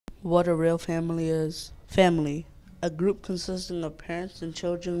What a real family is. Family. A group consisting of parents and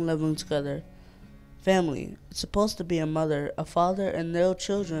children living together. Family. It's supposed to be a mother, a father, and their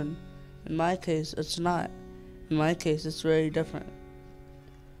children. In my case, it's not. In my case, it's very different.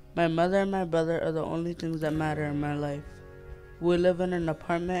 My mother and my brother are the only things that matter in my life. We live in an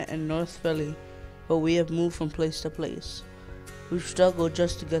apartment in North Philly, but we have moved from place to place. We've struggled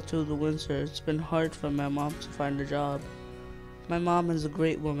just to get through the winter. It's been hard for my mom to find a job. My mom is a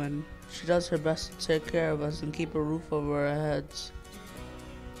great woman. She does her best to take care of us and keep a roof over our heads.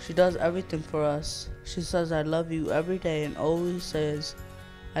 She does everything for us. She says I love you every day and always says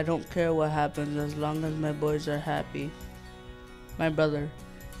I don't care what happens as long as my boys are happy. My brother.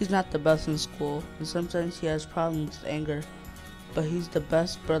 He's not the best in school and sometimes he has problems with anger, but he's the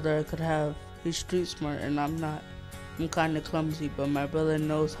best brother I could have. He's street smart and I'm not. I'm kinda clumsy, but my brother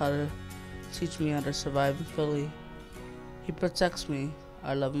knows how to teach me how to survive in Philly. He protects me.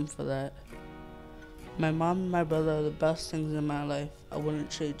 I love him for that. My mom and my brother are the best things in my life. I wouldn't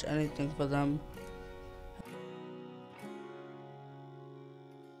change anything for them.